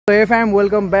Hey fam,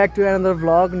 welcome back to another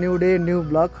vlog, new day, new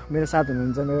vlog. मेरो साथ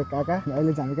हुनुहुन्छ मेरो काका।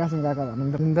 अहिले चाहिँ हामी कहाँ छौं काका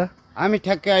भन्नु त? हामी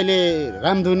ठ्याक्कै अहिले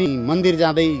रामधुनी मन्दिर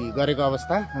जाँदै गरेको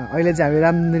अवस्था। अहिले चाहिँ हामी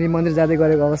रामधुनी मन्दिर जाँदै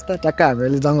गरेको अवस्था। टक्क हामी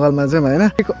अहिले जंगलमा छौं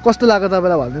हैन। कस्तो लाग्यो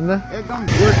तपाईलाई भन्दिनु त? एकदम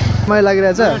गुड। मलाई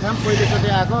लागिरहेछ। ठाम पहिलो चोटि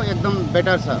आको एकदम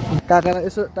बेटर छ। काकालाई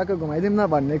यसो टक्क घुमाइदिउँ न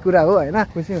भन्ने कुरा हो हैन।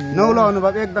 खुसी हुनुहुन्छ? नौलो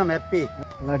अनुभव एकदम ह्याप्पी।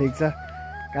 ल ठीक छ।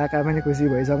 काका पनि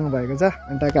खुसी भइसक्नु भएको छ।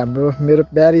 अनि टक्क हाम्रो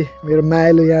मेरो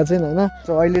मायालु यहाँ चाहिँ हैन।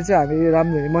 सो अहिले चाहिँ हामी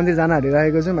रामधुनी मन्दिर जान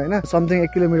आँटिरहेको छौं हैन। समथिङ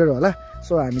 1 किलोमिटर होला।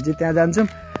 सो हामी चाहिँ त्यहाँ जान्छौं।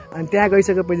 अनि त्यहाँ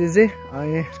गइसकेपछि चाहिँ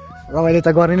अनि रमाइलो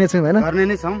त गर्ने नै छौं हैन। गर्ने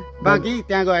नै छौं। बाकी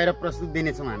त्यहाँ गएर प्रस्तुत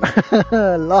दिने छौं हामी।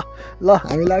 ल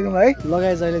हामी लागौँ है।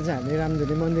 लगाए अहिले चाहिँ हामी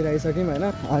रामधुनी मन्दिर आइसक्यौं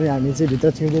हैन। अनि हामी चाहिँ भित्र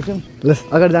छिर्दै छौं। ल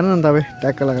अगाडि जानु न तपाई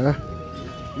ट्याक्क लगाएर।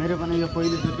 मेरो पनि यो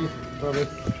पहिलो चोटि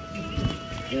प्रवेश।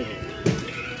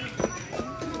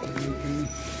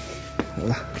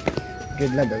 ल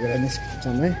गेटलाई ढोकेर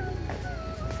निस्किन्छौँ है।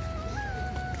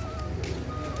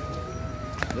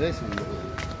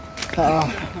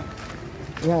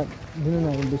 यहाँ दिनु न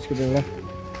बिस्कुट एउटा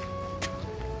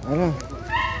होइन।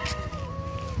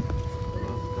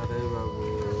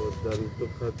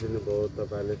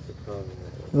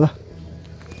 ल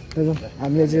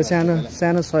हामीले चाहिँ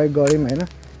सानो सहयोग गऱ्यौँ होइन।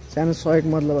 सानो सहयोग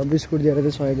मतलब बिस्कुट दिएर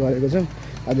चाहिँ सहयोग गरेको छौँ।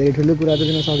 धेरै ठुलो कुरा त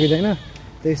दिन सकिँदैन।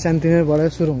 त्यही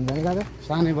सानोतिनैबाट सुरु हुन्छ नि काका?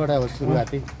 सानैबाट हो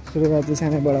सुरुवाती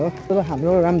सानैबाट हो। तर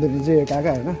हाम्रो रामधुनी चाहिँ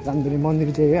काका होइन। रामधुनी मन्दिर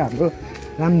चाहिँ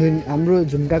हाम्रो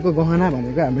झुम्काको गहना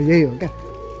भनेको हाम्रो यही हो क्या।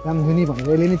 रामधुनी भनेर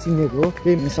यसले नै चिनेको हो।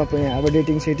 त्यही सबै अब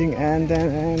डेटिङ सेटिङ एन्ड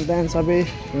देन सबै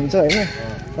हुन्छ होइन।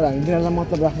 तर हामी तिनीहरूलाई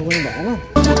मतलब राख्नु पनि भएन।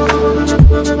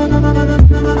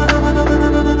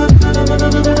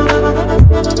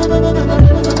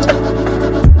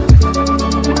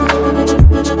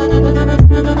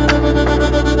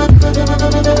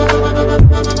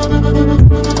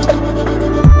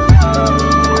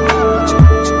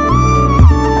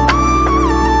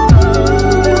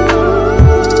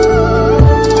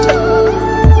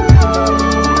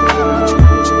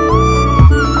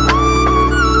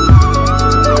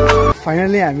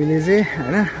 फाइनली हामीले चाहिँ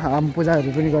होइन पूजाहरू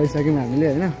पनि गरिसक्यौँ हामीले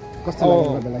होइन। कस्तो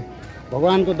लाग्यो तपाईँलाई?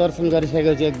 भगवानको दर्शन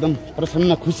गरिसकेपछि एकदम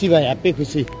प्रसन्न खुसी भयो। ह्याप्पी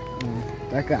खुसी।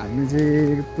 ट्याक्क हामी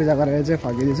चाहिँ पूजा गरेर चाहिँ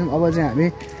फर्किँदैछौँ। अब चाहिँ हामी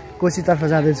कोसीतर्फ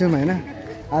जाँदैछौँ होइन।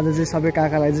 आज चाहिँ सबै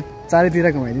काकालाई चाहिँ चारैतिर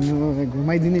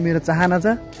घुमाइदिने मेरो चाहना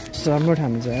छ। राम्रो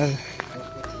ठाउँ छ यार।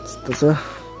 यस्तो छ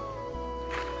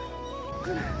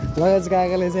लगाए चाहिँ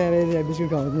काकाले चाहिँ बिस्कुट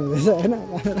खुवाउनु हुँदैछ होइन।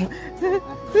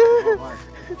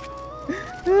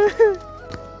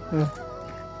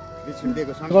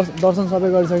 दर्शन सबै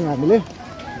गरिसक्यौँ हामीले।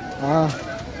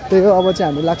 त्यही हो। अब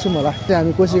चाहिँ हामी लाग्छौँ होला। चाहिँ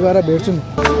हामी कोसी गएर भेट्छौँ।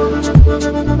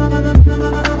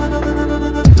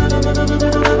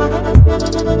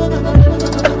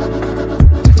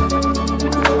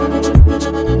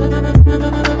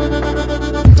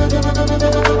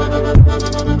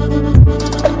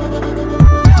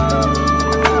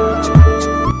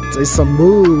 जय शम्भु।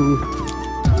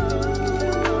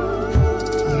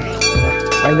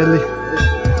 फाइनली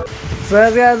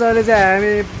अहिले चाहिँ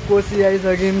हामी कोसी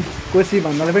आइसक्यौँ। कोसी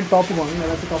भन्नाले पनि टप्पु भन्नु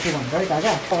मलाई चाहिँ टप्पु भन्छ है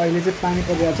काका। अहिले चाहिँ पानी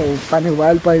परिरहेछ। पानी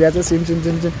वाइल परिरहेछ। सिम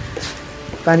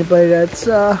पानी परिरहेछ।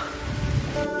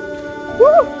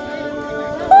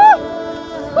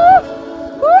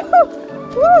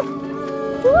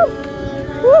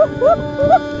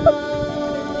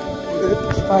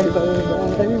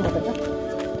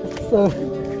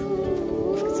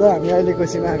 हामी अहिले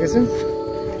कोसीमा आएको छौँ।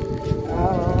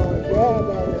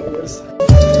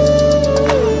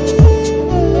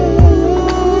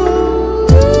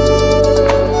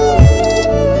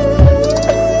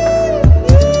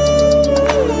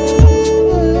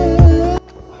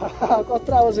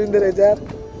 कत्रो आवाज सुन्दै रहेछ यार।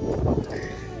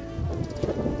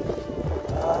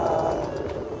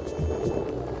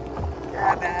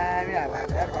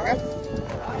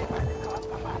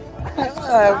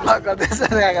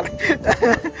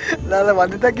 दादा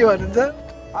भन्नु त के भन्नुहुन्छ?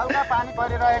 हल्का पानी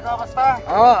परिरहेको अवस्था।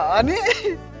 अनि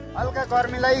हल्का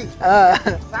गर्मीलाई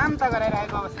शान्त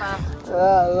गराइरहेको अवस्था।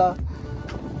 ल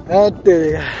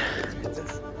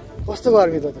कस्तो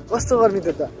गर्मी त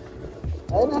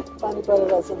होइन। पानी परेर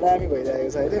चाहिँ दामी भइरहेको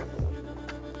छ अहिले।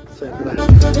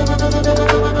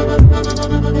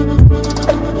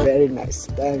 भेरी नाइस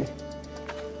दामी।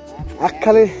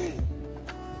 आँखाले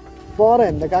पर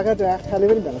हेर्दा काका त्यो आँखाले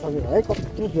पनि भेट्न सक्नु है।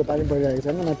 कत्रो ठुलो पानी परिरहेको छ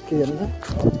माथि हेर्नु त।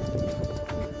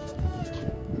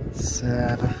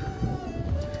 साह्रो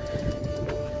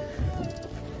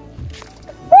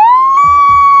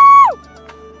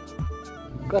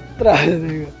कत्रो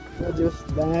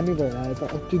दामी भइरहेको छ।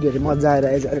 अति धेरै मजा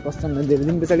आइरहेको छ। अहिले कस्तो धेरै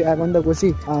दिन पछाडि आएको नि त कोसी।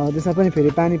 त्यसमा पनि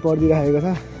फेरि पानी परिदिइरहेको छ।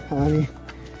 अनि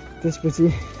त्यसपछि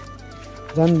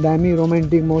झन् दामी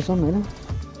रोमान्टिक मौसम होइन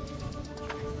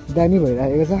दामी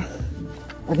भइरहेको छ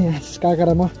अनि काका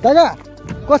र म काका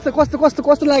कस्तो कस्तो कस्तो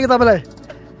कस्तो लाग्यो तपाईँलाई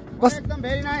एकदम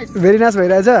भेरी नाइस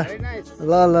भइरहेछ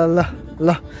ल ल ल ल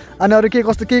अनि अरू के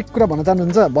कस्तो केही कुरा भन्न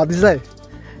चाहनुहुन्छ भतिजलाई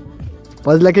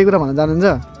केही कुरा भन्न चाहनुहुन्छ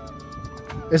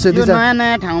यसो नयाँ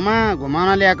नयाँ ठाउँमा घुमाउन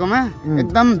ल्याएकोमा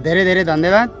एकदम धेरै धेरै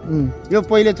धन्यवाद यो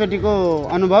पहिलोचोटिको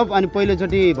अनुभव अनि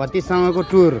पहिलोचोटि भतिजसँगको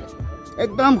टुर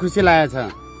एकदम खुसी लागेको छ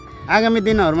आगामी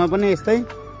दिनहरूमा पनि यस्तै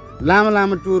लामो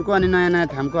लामो टुरको अनि नयाँ नयाँ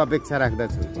ठाउँको अपेक्षा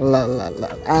राख्दछु ल ल ल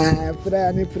पुरा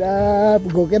अनि पुरा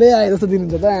घोकेरै आए जस्तो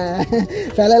दिनुहुन्छ त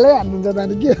फ्यालालै हान्नुहुन्छ त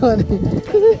अनि के हो अनि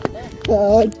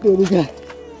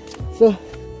सो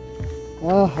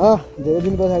धेरै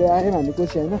दिन पछाडि आयौँ हामी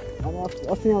कोसी होइन अनि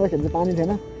अस्ति आउँदाखेरि चाहिँ पानी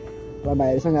थिएन र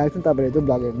भाइहरूसँग आएको थियौँ तपाईँहरू त्यो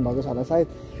भ्लग हेर्नुभएको छ होला सायद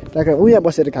त्यहाँको उहाँ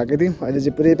बसेर खाएको थियौँ अहिले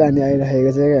चाहिँ पुरै पानी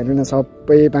आइरहेको छ हेर्नु न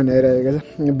सबै पानी आइरहेको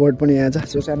छ बोट पनि यहाँ छ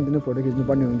सो सानोतिनो फोटो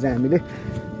खिच्नुपर्ने हुन्छ हामीले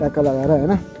ट्याक्क लगाएर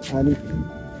होइन अनि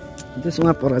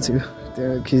त्यसमा पर चाहिँ त्यो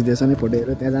खिच्दैछ नि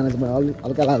फोटोहरू त्यहाँ जान चाहिँ मलाई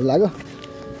हल्का लाग्यो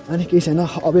अनि केही छैन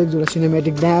अब एक जोडा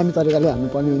सिनेमेटिक दामी तरिकाले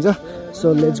हाल्नुपर्ने हुन्छ सो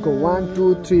लेट्स गो 1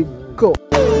 2 3 गो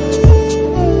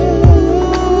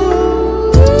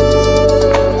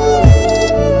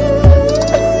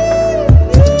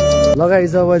लगाइ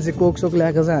जब चाहिँ कोकसोक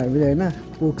ल्याएको छ हामीले होइन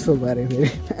कोकसोक भएर फेरि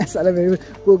साह्रै फेरि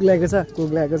कोक ल्याएको छ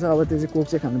अब त्यो चाहिँ कोक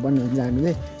चाहिँ खानुपर्ने हुन्छ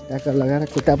हामीले ट्याक्कर लगाएर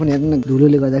खुट्टा पनि हेर्नु न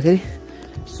धुलोले गर्दाखेरि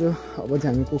सो अब चाहिँ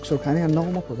हामी कोकसोक खाने अनि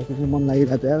नाउँमा फोटो खिच्नु मन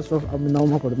लागिरहेको थियो यार सो अब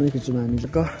नाउँमा फोटो पनि खिच्छौँ हामी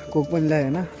कोक पनि ल्यायो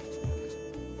होइन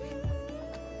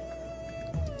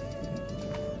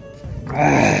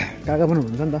काका पनि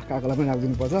हुन्छ नि त काकालाई पनि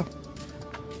राखिदिनुपर्छ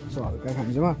सो हल्का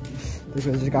खान्छु म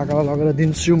त्यसपछि काकालाई लगेर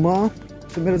दिन्छु म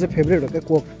सो मेरो चाहिँ फेभरेट हो क्या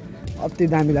कोक अति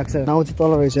दामी लाग्छ नाउ चाहिँ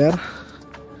तल रहेछ यार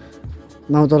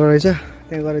नाउ तल रहेछ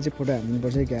त्यहाँ गएर चाहिँ फोटो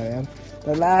हाल्नुपर्छ क्या यार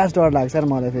तर लास्ट डर लाग्छ यार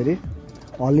मलाई फेरि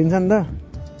हल्लिन्छ नि त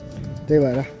त्यही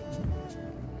भएर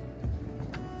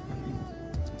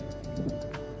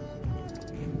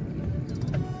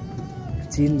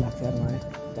चिल लाग्छ यार मलाई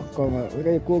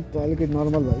टक्कमा कोक त अलिकति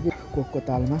नर्मल भयो कि कोकको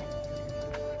तालमा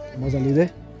मजा लिँदै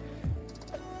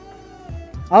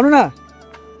आउनु न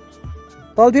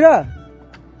तलतिर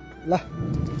ल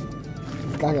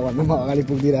काका भन्दा म अगाडि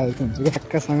पुगिदिरहेको हुन्छु क्या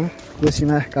काकासँग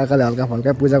कोसीमा काकाले हल्का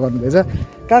फल्का पूजा गर्नुहुँदैछ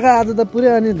काका आज त पुरै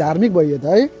अनि धार्मिक भइयो त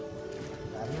है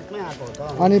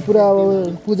अनि पुरा अब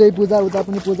पूजा उता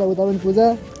पनि पूजा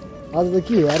आज त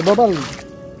के यार बबाल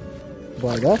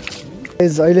भयो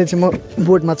अहिले चाहिँ म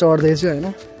बोटमा चढ्दैछु होइन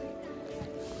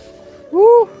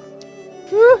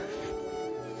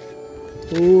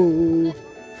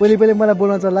पहिले मलाई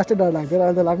बोल्न चाहिँ लास्टै डर लाग्थ्यो र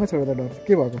अहिले त लाग्नै छोड्यो त डर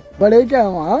के भएको बढ्यो क्या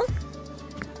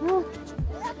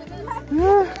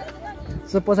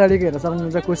सो पछाडिको हेर्न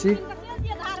सक्नुहुन्छ कोसी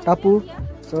टापु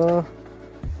सो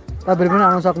तपाईँहरू पनि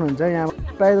आउन सक्नुहुन्छ यहाँ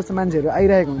प्रायः जस्तो मान्छेहरू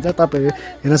आइरहेको हुन्छ तपाईँहरू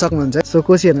हेर्न सक्नुहुन्छ सो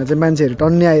कोसी हेर्न चाहिँ मान्छेहरू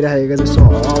टन्नै आइरहेको छ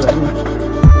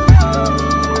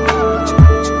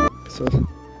सो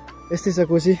यस्तै छ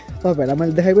कोसी तपाईँहरूलाई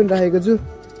मैले देखाइ पनि राखेको छु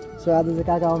सो आज चाहिँ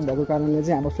काका आउनुभएको कारणले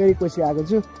चाहिँ हाम्रो फेरि कोसी आएको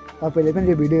छु तपाईँले पनि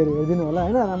यो भिडियोहरू हेरिदिनु होला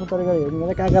होइन राम्रो तरिकाले हेरिदिनु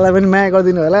होला काकालाई पनि माया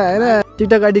गरिदिनु होला होइन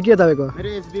टिकटक आइडी के तपाईँको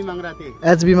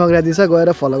एचबी मगराती छ गएर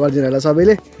फलो गरिदिनु होला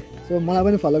सबैले सो मलाई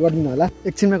पनि फलो गरिदिनु होला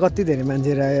एकछिनमा कति धेरै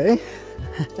मान्छेहरू आयो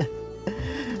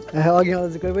है अघि आउँदा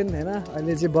चाहिँ कोही पनि थिएन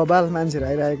अहिले चाहिँ बबाल मान्छेहरू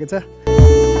आइरहेको छ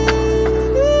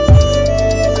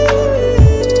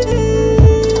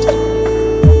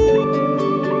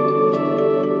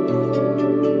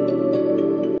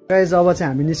अब चाहिँ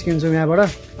हामी निस्किन्छौँ यहाँबाट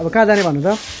अब कहाँ जाने भन्नु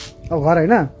त अब घर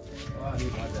होइन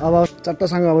अब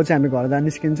चट्टसँग अब चाहिँ हामी घर जान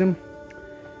निस्किन्छौँ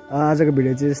आजको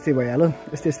भिडियो चाहिँ यस्तै भइहाल्यो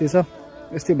यस्तै छ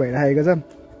यस्तै भइरहेको छ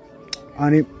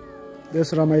अनि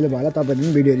त्यस रमाइलो भयो होला तपाईँहरू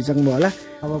पनि भिडियोहरू सक्नुभयो होला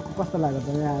अब कस्तो लाग्यो त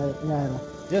यहाँ आएर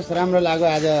जस राम्रो लाग्यो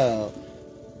आज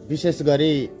विशेष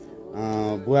गरी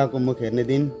बुवाको मुख हेर्ने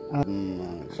दिन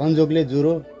संजोगले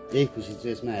जुरो यही खुसी छु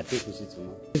यसमा ह्याप्पी खुसी छु म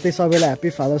त्यही सबैलाई ह्याप्पी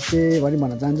फादर्स डे पनि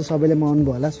भन्न चाहन्छु सबैले मनाउनु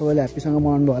भयो होला सबैले ह्याप्पीसँग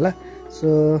मनाउनु भयो होला सो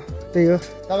त्यही हो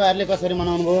तपाईँहरूले कसरी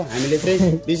मनाउनु भयो हामीले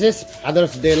चाहिँ विशेष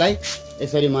फादर्स डेलाई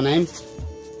यसरी मनायौँ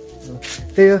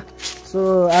त्यही हो सो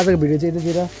आजको भिडियो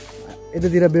चाहिँ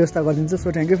यतातिर व्यवस्था गरिदिन्छु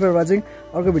so thank you for watching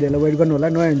अर्को भिडियोलाई वेट गर्नु होला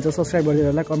नयाँ हुन्छ सब्सक्राइब गरिदिनु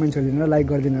होला कमेन्ट छोडिदिनु होला लाइक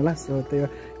गरिदिनु होला सो त्यही हो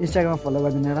इन्स्टाग्राममा फलो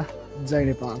गरिदिनु होला जय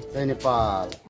नेपाल